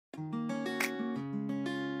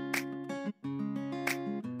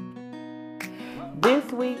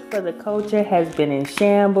This week for the culture has been in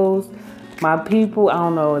shambles. My people, I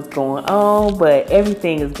don't know what's going on, but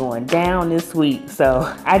everything is going down this week. So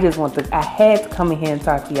I had to come in here and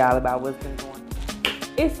talk to y'all about what's been going on.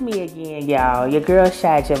 It's me again, y'all, your girl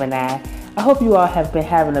Shy Gemini. I hope you all have been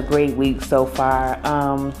having a great week so far.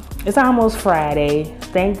 It's almost Friday.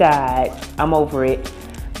 Thank God. I'm over it.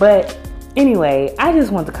 But anyway, I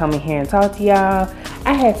just want to come in here and talk to y'all.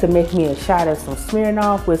 I had to make me a shot of some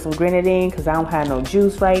Smirnoff with some grenadine because I don't have no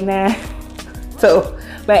juice right now. So,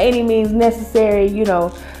 by any means necessary, you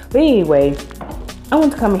know. But anyway, I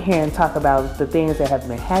want to come in here and talk about the things that have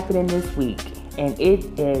been happening this week. And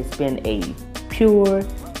it has been a pure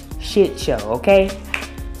shit show, okay?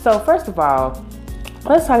 So, first of all,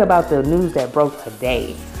 let's talk about the news that broke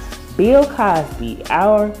today. Bill Cosby,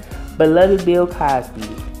 our beloved Bill Cosby,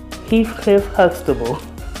 Heathcliff Huxtable,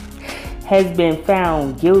 has been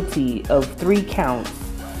found guilty of 3 counts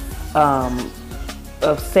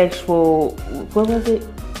of sexual, what was it?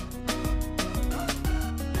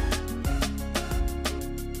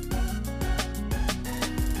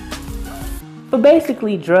 But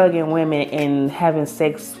basically drugging women and having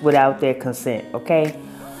sex without their consent, okay?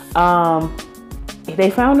 They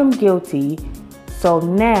found him guilty, so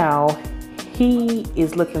now he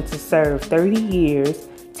is looking to serve 30 years,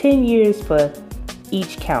 10 years for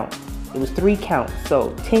each count. It was 3 counts,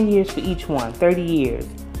 so 10 years for each one, 30 years.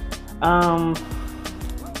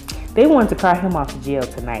 They wanted to cry him off to jail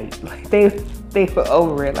tonight. Like they were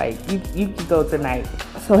over it. Like you can go tonight,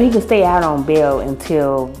 so he can stay out on bail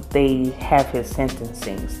until they have his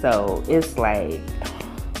sentencing. So it's like,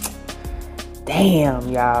 damn,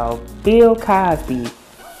 y'all, Bill Cosby,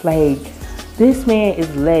 like this man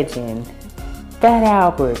is legend. Fat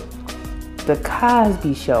Albert, The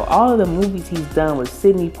Cosby Show, all of the movies he's done with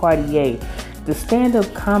Sidney Poitier, the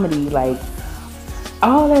stand-up comedy, like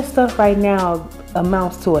all that stuff right now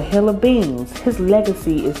amounts to a hill of beans. His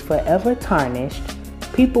legacy is forever tarnished.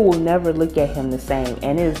 People will never look at him the same,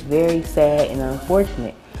 and it is very sad and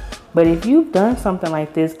unfortunate. But if you've done something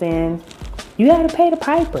like this, then you got to pay the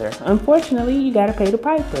piper. Unfortunately, you got to pay the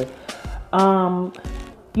piper.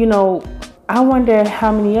 You know, I wonder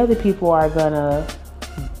how many other people are gonna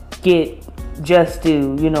get just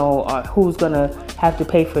due, you know, or who's gonna have to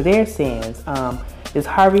pay for their sins. Is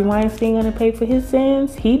Harvey Weinstein gonna pay for his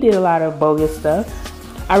sins? He did a lot of bogus stuff.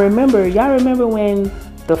 Y'all remember when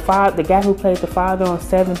the guy who played the father on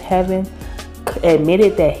Seventh Heaven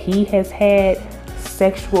admitted that he has had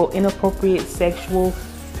inappropriate sexual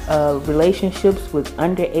relationships with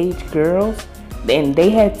underage girls? And they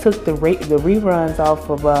had took the reruns off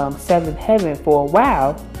of Seventh Heaven for a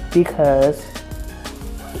while because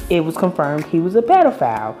it was confirmed he was a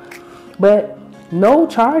pedophile. But no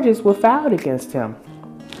charges were filed against him.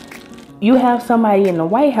 You have somebody in the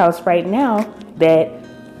White House right now that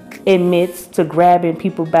admits to grabbing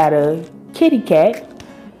people by the kitty cat.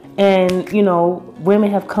 And, you know, women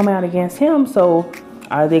have come out against him. So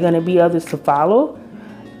are there going to be others to follow?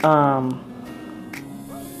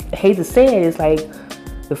 I hate to say it, it's like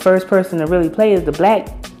the first person to really pay is the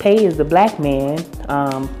black man.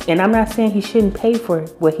 And I'm not saying he shouldn't pay for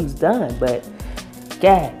what he's done, but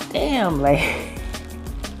god damn, like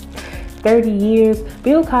 30 years.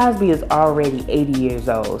 Bill Cosby is already 80 years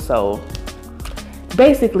old. So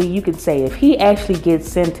basically you could say if he actually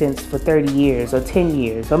gets sentenced for 30 years or 10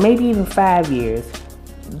 years or maybe even 5 years,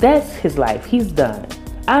 that's his life. He's done.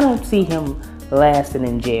 I don't see him lasting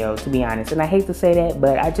in jail, to be honest. And I hate to say that,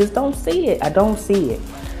 but I just don't see it. I don't see it.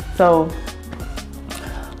 So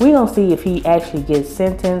we don't see if he actually gets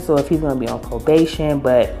sentenced or if he's going to be on probation.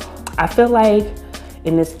 But I feel like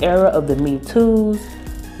in this era of the Me Too's,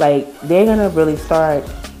 like they're going to really start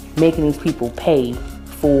making these people pay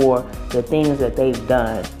for the things that they've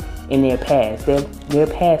done in their past. Their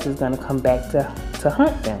past is going to come back to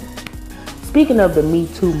hunt them. Speaking of the Me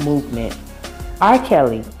Too movement, R.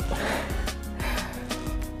 Kelly,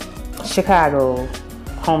 Chicago,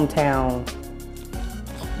 hometown,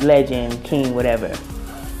 legend, king, whatever.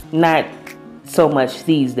 Not so much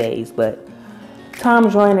these days, but Tom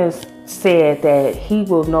Joyner said that he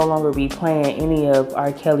will no longer be playing any of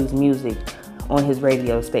R. Kelly's music on his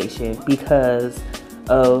radio station because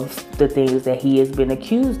of the things that he has been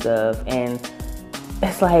accused of. And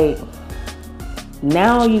it's like,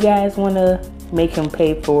 now you guys want to make him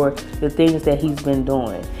pay for the things that he's been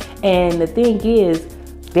doing. And the thing is,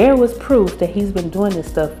 there was proof that he's been doing this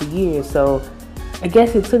stuff for years. So I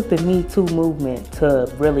guess it took the Me Too movement to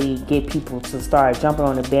really get people to start jumping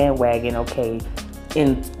on the bandwagon, okay,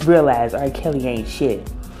 and realize R. Kelly ain't shit.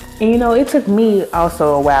 And you know, it took me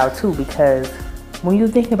also a while too, because when you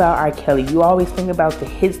think about R. Kelly, you always think about the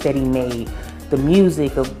hits that he made, the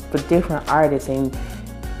music for different artists, and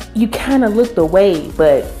you kind of looked away.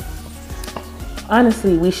 But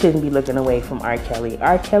honestly, we shouldn't be looking away from R. Kelly.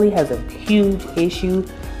 R. Kelly has a huge issue.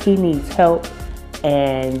 He needs help,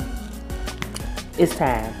 and it's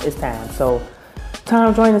time. It's time. So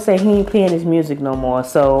Tom Joyner said he ain't playing his music no more.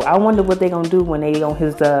 So I wonder what they gonna do when they on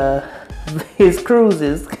his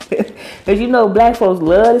cruises. Cause you know black folks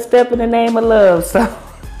love to step in the name of love. So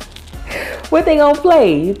what they gonna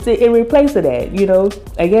play in replace of that? You know,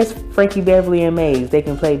 I guess Frankie Beverly and Maze, they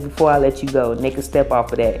can play Before I Let You Go, and they can step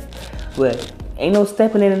off of that. But ain't no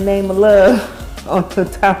stepping in the name of love on the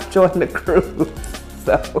Tom Joyner cruise.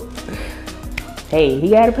 So hey, he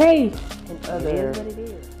gotta pay. And other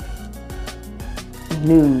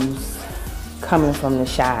news coming from the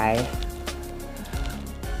Shy.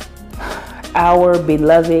 Our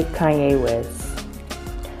beloved Kanye West.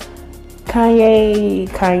 Kanye.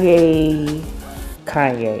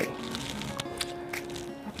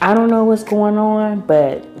 I don't know what's going on,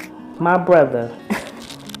 but my brother.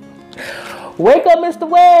 Wake up, Mr.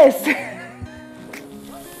 West.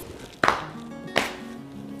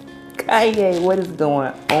 Kanye, what is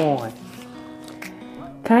going on?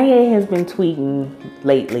 Kanye has been tweeting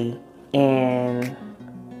lately, and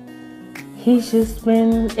he's just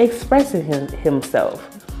been expressing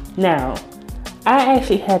himself. Now, I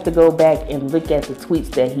actually had to go back and look at the tweets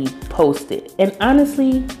that he posted. And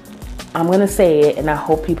honestly, I'm going to say it, and I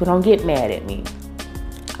hope people don't get mad at me.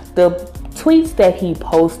 The tweets that he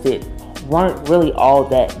posted weren't really all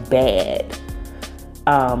that bad.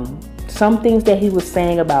 Some things that he was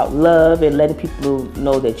saying about love and letting people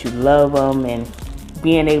know that you love them and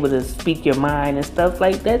being able to speak your mind and stuff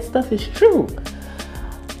like that stuff is true.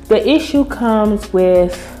 The issue comes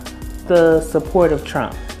with the support of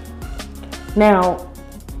Trump. Now,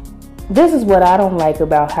 this is what I don't like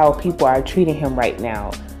about how people are treating him right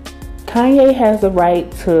now. Kanye has the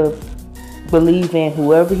right to believe in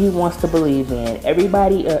whoever he wants to believe in.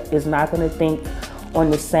 Everybody is not going to think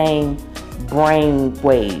on the same brain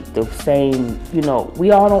wave, the same, you know,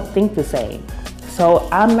 we all don't think the same. So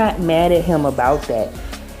I'm not mad at him about that.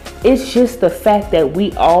 It's just the fact that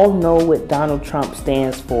we all know what Donald Trump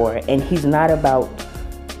stands for, and he's not about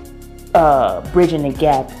bridging the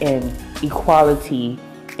gap and equality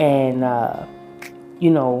and,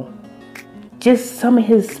 you know, just some of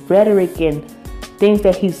his rhetoric and things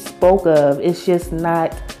that he spoke of. It's just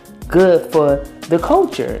not good for the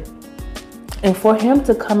culture. And for him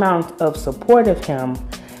to come out of support of him,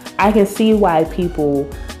 I can see why people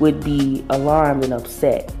would be alarmed and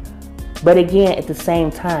upset. But again, at the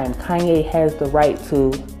same time, Kanye has the right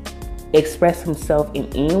to express himself in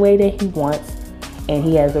any way that he wants, and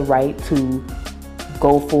he has the right to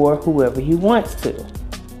go for whoever he wants to.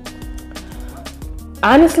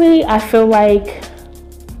 Honestly, I feel like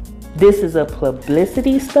this is a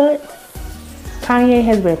publicity stunt. Kanye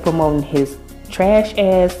has been promoting his trash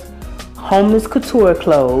ass homeless couture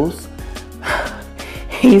clothes.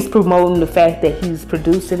 He's promoting the fact that he's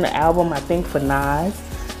producing the album, I think, for Nas.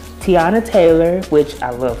 Tiana Taylor, which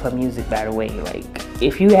I love her music, by the way. Like,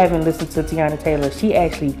 if you haven't listened to Tiana Taylor, she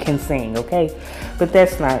actually can sing, okay? But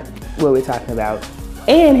that's not what we're talking about.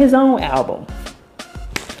 And his own album.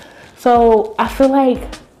 So I feel like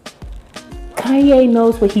Kanye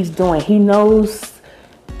knows what he's doing. He knows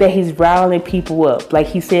that he's riling people up. Like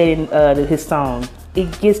he said in his song,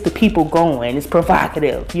 it gets the people going. It's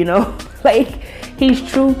provocative, you know? Like, he's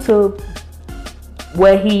true to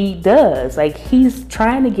what he does. Like, he's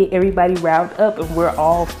trying to get everybody riled up, and we're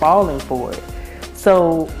all falling for it.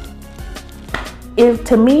 So,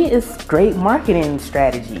 to me, it's great marketing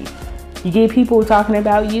strategy. You get people talking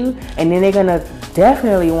about you, and then they're gonna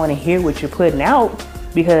definitely want to hear what you're putting out,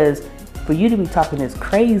 because for you to be talking this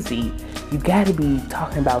crazy, you got to be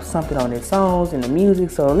talking about something on their songs and the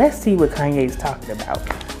music. So let's see what Kanye's talking about.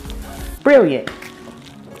 Brilliant.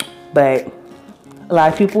 But a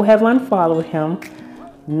lot of people have unfollowed him.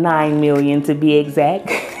 9 million to be exact.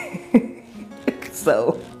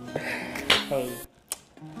 So, hey.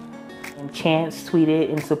 And Chance tweeted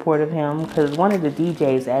in support of him, because one of the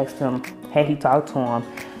DJs asked him, had he talked to him?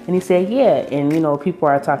 And he said, yeah. And, you know, people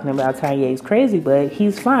are talking about Kanye's crazy, but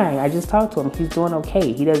he's fine. I just talked to him. He's doing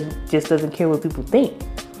okay. He doesn't care what people think.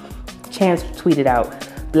 Chance tweeted out,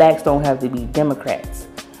 blacks don't have to be Democrats.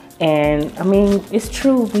 And, I mean, it's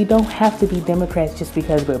true. We don't have to be Democrats just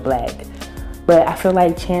because we're black. But I feel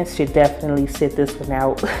like Chance should definitely sit this one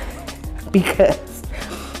out because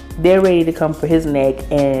they're ready to come for his neck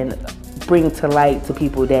and bring to light to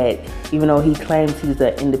people that even though he claims he's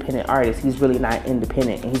an independent artist, he's really not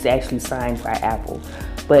independent, and he's actually signed by Apple.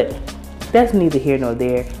 But that's neither here nor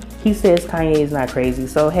there. He says Kanye is not crazy,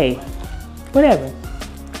 so hey, whatever.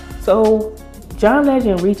 So John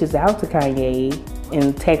Legend reaches out to Kanye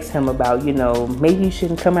and texts him about, maybe you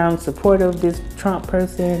shouldn't come out in support of this Trump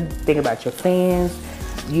person. Think about your fans.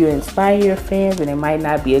 You inspire your fans, and it might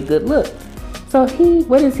not be a good look. So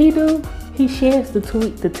what does he do? He shares the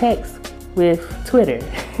text with Twitter.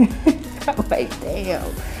 I'm like, damn.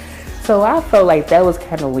 So I felt like that was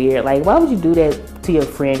kind of weird. Like, why would you do that to your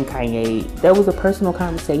friend Kanye? That was a personal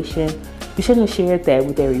conversation. You shouldn't have shared that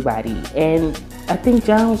with everybody. And I think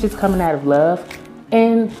John was just coming out of love.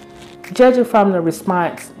 And judging from the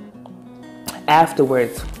response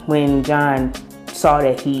afterwards, when John saw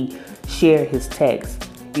that he shared his text,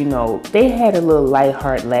 they had a little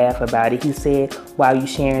lighthearted laugh about it. He said, while you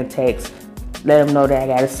sharing text, let them know that I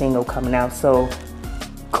got a single coming out. So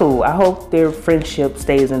cool. I hope their friendship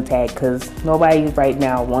stays intact, because nobody right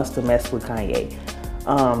now wants to mess with Kanye.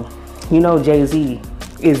 Jay-Z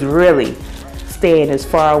is really staying as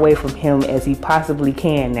far away from him as he possibly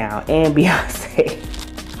can now, and Beyonce.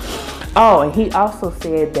 Oh, and he also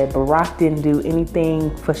said that Barack didn't do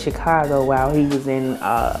anything for Chicago while he was in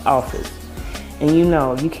office. And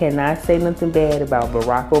you cannot say nothing bad about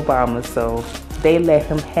Barack Obama, so they let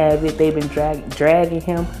him have it. They've been dragging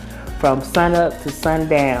him from sun up to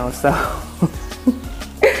sundown. So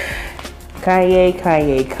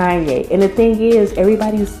Kanye. And the thing is,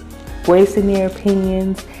 everybody's voicing their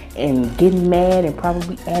opinions and getting mad and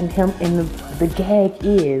probably adding him. And the gag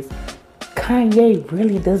is, Kanye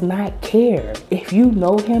really does not care. If you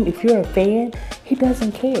know him, if you're a fan, he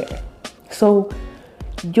doesn't care. So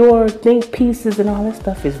your think pieces and all that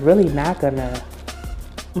stuff is really not gonna,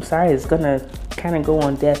 it's gonna kind of go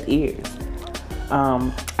on deaf ears.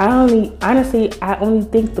 I only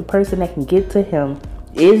think the person that can get to him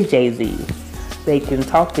is Jay-Z. They can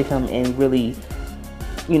talk to him and really,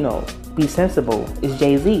 be sensible, is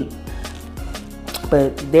Jay-Z.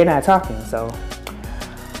 But they're not talking, so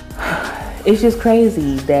it's just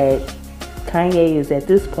crazy that Kanye is at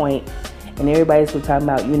this point, and everybody's been talking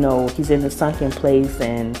about, he's in the sunken place,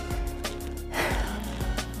 and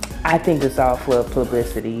I think it's all for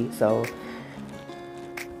publicity. So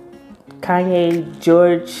Kanye,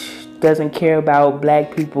 George doesn't care about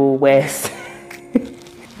black people west.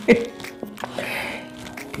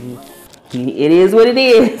 It is what it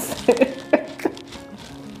is.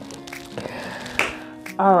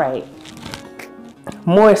 All right,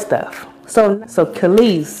 more stuff. So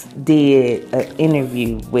Kelis did an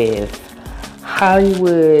interview with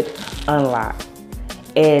Hollywood Unlocked,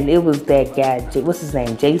 and it was that guy, what's his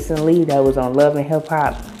name, Jason Lee, that was on Love and Hip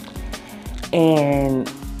Hop, and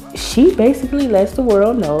she basically lets the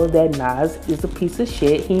world know that Nas is a piece of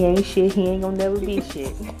shit. He ain't shit. He ain't gonna never be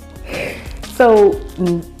shit. So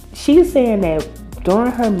she's saying that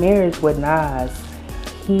during her marriage with Nas,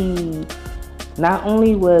 he not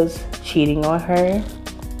only was cheating on her,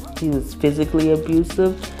 he was physically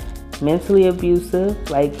abusive, mentally abusive,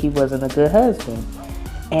 like he wasn't a good husband.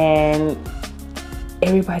 And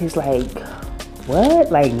everybody's like,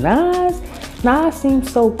 what? Like Nas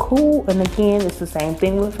seems so cool. And again, it's the same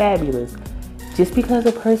thing with Fabulous. Just because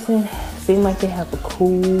a person seems like they have a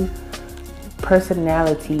cool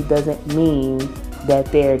personality doesn't mean that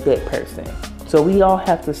they're a good person. So we all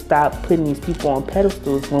have to stop putting these people on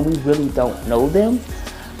pedestals when we really don't know them.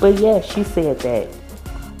 But yeah, she said that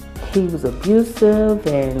he was abusive,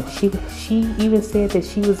 and she even said that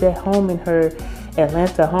she was at home in her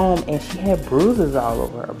Atlanta home and she had bruises all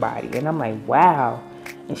over her body. And I'm like, wow.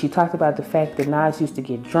 And she talked about the fact that Nas used to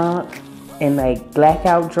get drunk and like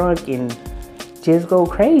blackout drunk and just go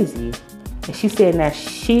crazy. And she said now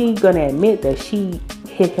she gonna admit that she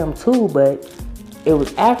hit him too, but it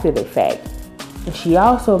was after the fact. And she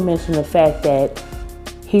also mentioned the fact that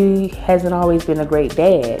he hasn't always been a great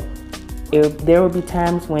dad. There would be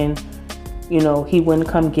times when, he wouldn't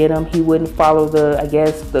come get him. He wouldn't follow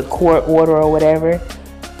the court order or whatever.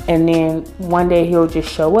 And then one day he'll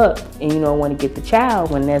just show up and, want to get the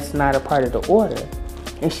child when that's not a part of the order.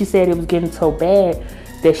 And she said it was getting so bad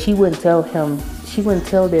that she wouldn't tell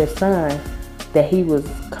their son that he was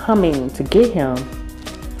coming to get him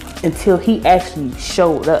until he actually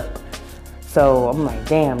showed up. So I'm like,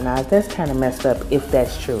 damn, Nas, that's kind of messed up if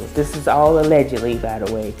that's true. This is all allegedly, by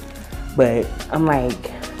the way. But I'm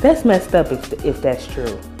like, that's messed up if that's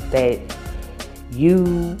true. That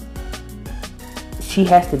she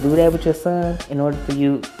has to do that with your son in order for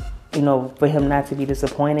you, for him not to be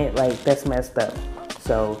disappointed. Like, that's messed up.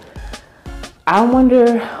 So I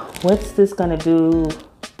wonder what's this gonna do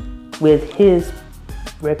with his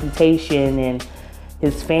reputation and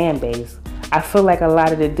his fan base. I feel like a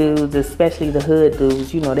lot of the dudes, especially the hood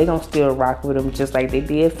dudes, they gonna still rock with him just like they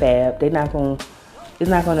did Fab. They're not gonna it's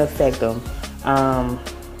not going to affect them. I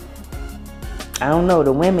don't know,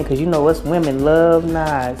 the women, because you know us women love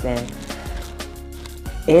Nas, and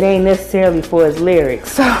it ain't necessarily for his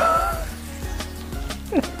lyrics. So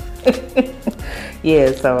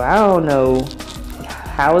yeah, so I don't know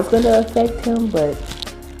how it's going to affect him, but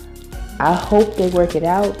I hope they work it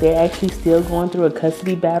out. They're actually still going through a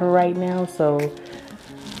custody battle right now, so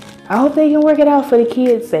I hope they can work it out for the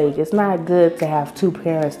kids' sake. It's not good to have two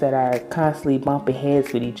parents that are constantly bumping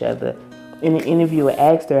heads with each other. In an interview, I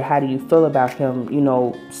asked her, how do you feel about him, you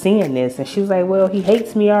know, seeing this? And she was like, well, he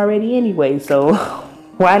hates me already anyway, so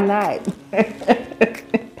why not?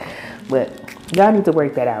 But y'all need to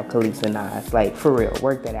work that out, Kelis and Nas. Like, for real,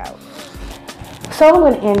 work that out. So I'm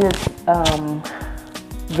going to end this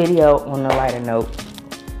video on a lighter note.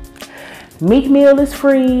 Meek Mill is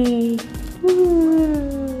free.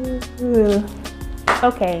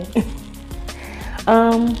 Okay.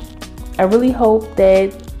 I really hope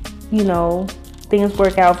that, you know, things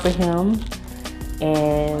work out for him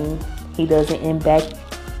and he doesn't end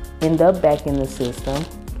up back in the system.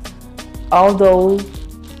 Although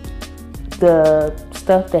the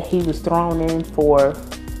stuff that he was thrown in for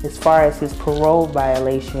as far as his parole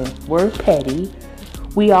violation were petty,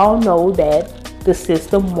 we all know that the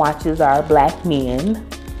system watches our black men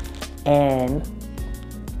and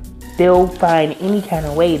they'll find any kind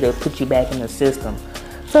of way to put you back in the system.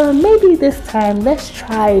 So maybe this time let's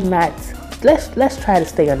try to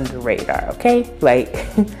stay under the radar, okay? Like,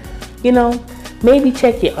 you know, maybe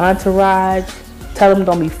check your entourage, tell them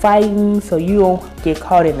don't be fighting so you don't get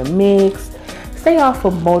caught in the mix. Stay off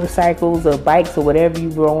of motorcycles or bikes or whatever you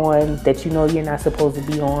were on that you know you're not supposed to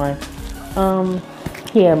be on.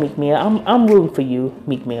 Yeah, Meek Mill, I'm rooting for you,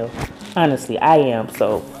 Meek Mill. Honestly, I am.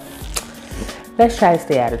 So let's try to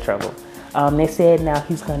stay out of trouble. They said now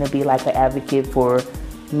he's going to be like an advocate for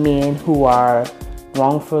men who are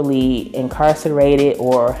wrongfully incarcerated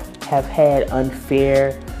or have had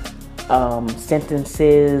unfair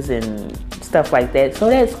sentences and stuff like that. So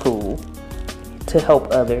that's cool to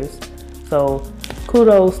help others. So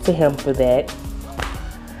kudos to him for that.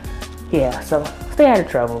 Yeah, so stay out of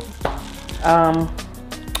trouble.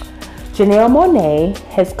 Janelle Monae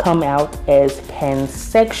has come out as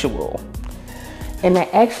pansexual. And I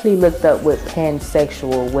actually looked up what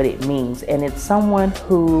pansexual, what it means. And it's someone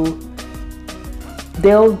who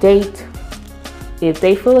they'll date if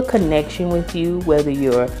they feel a connection with you, whether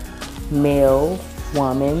you're male,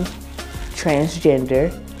 woman,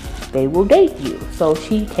 transgender, they will date you. So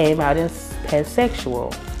she came out as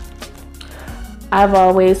pansexual. I've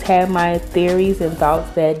always had my theories and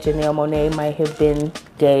thoughts that Janelle Monae might have been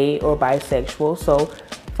gay or bisexual. So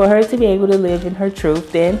for her to be able to live in her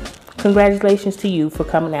truth, then congratulations to you for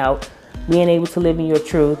coming out, being able to live in your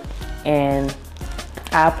truth, and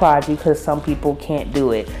I applaud you because some people can't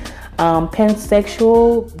do it.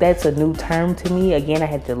 Pansexual, that's a new term to me. Again, I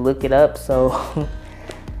had to look it up, so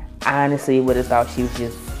I honestly would have thought she was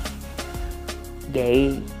just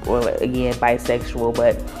gay or, again, bisexual,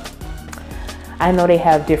 but I know they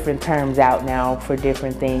have different terms out now for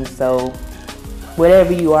different things, so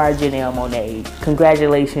whatever you are, Janelle Monae,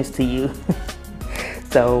 congratulations to you.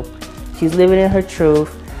 So she's living in her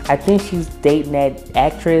truth. I think she's dating that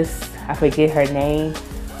actress, I forget her name,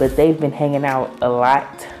 but they've been hanging out a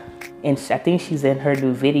lot. And I think she's in her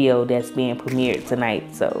new video that's being premiered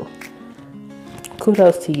tonight. So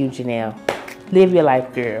kudos to you, Janelle. Live your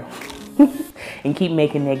life, girl. And keep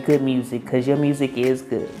making that good music, because your music is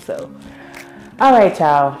good. So, all right,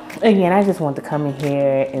 y'all. Again, I just want to come in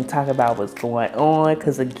here and talk about what's going on,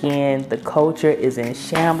 because again, the culture is in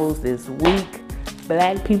shambles this week.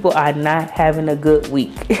 Black people are not having a good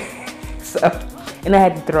week. So, and I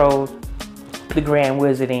had to throw the Grand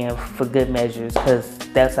Wizard in for good measures, because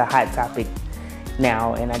that's a hot topic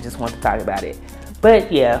now, and I just want to talk about it.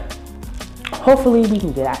 But yeah, hopefully we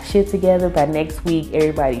can get our shit together by next week.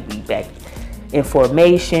 Everybody be back in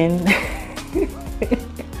formation.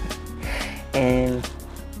 And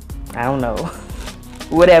I don't know,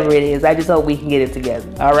 whatever it is, I just hope we can get it together.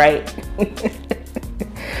 All right.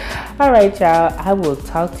 All right, y'all, I will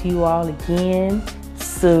talk to you all again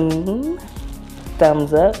soon.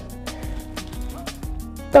 Thumbs up,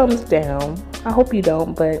 thumbs down. I hope you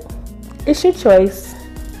don't, but it's your choice.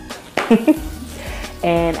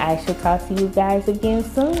 And I shall talk to you guys again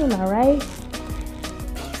soon, all right?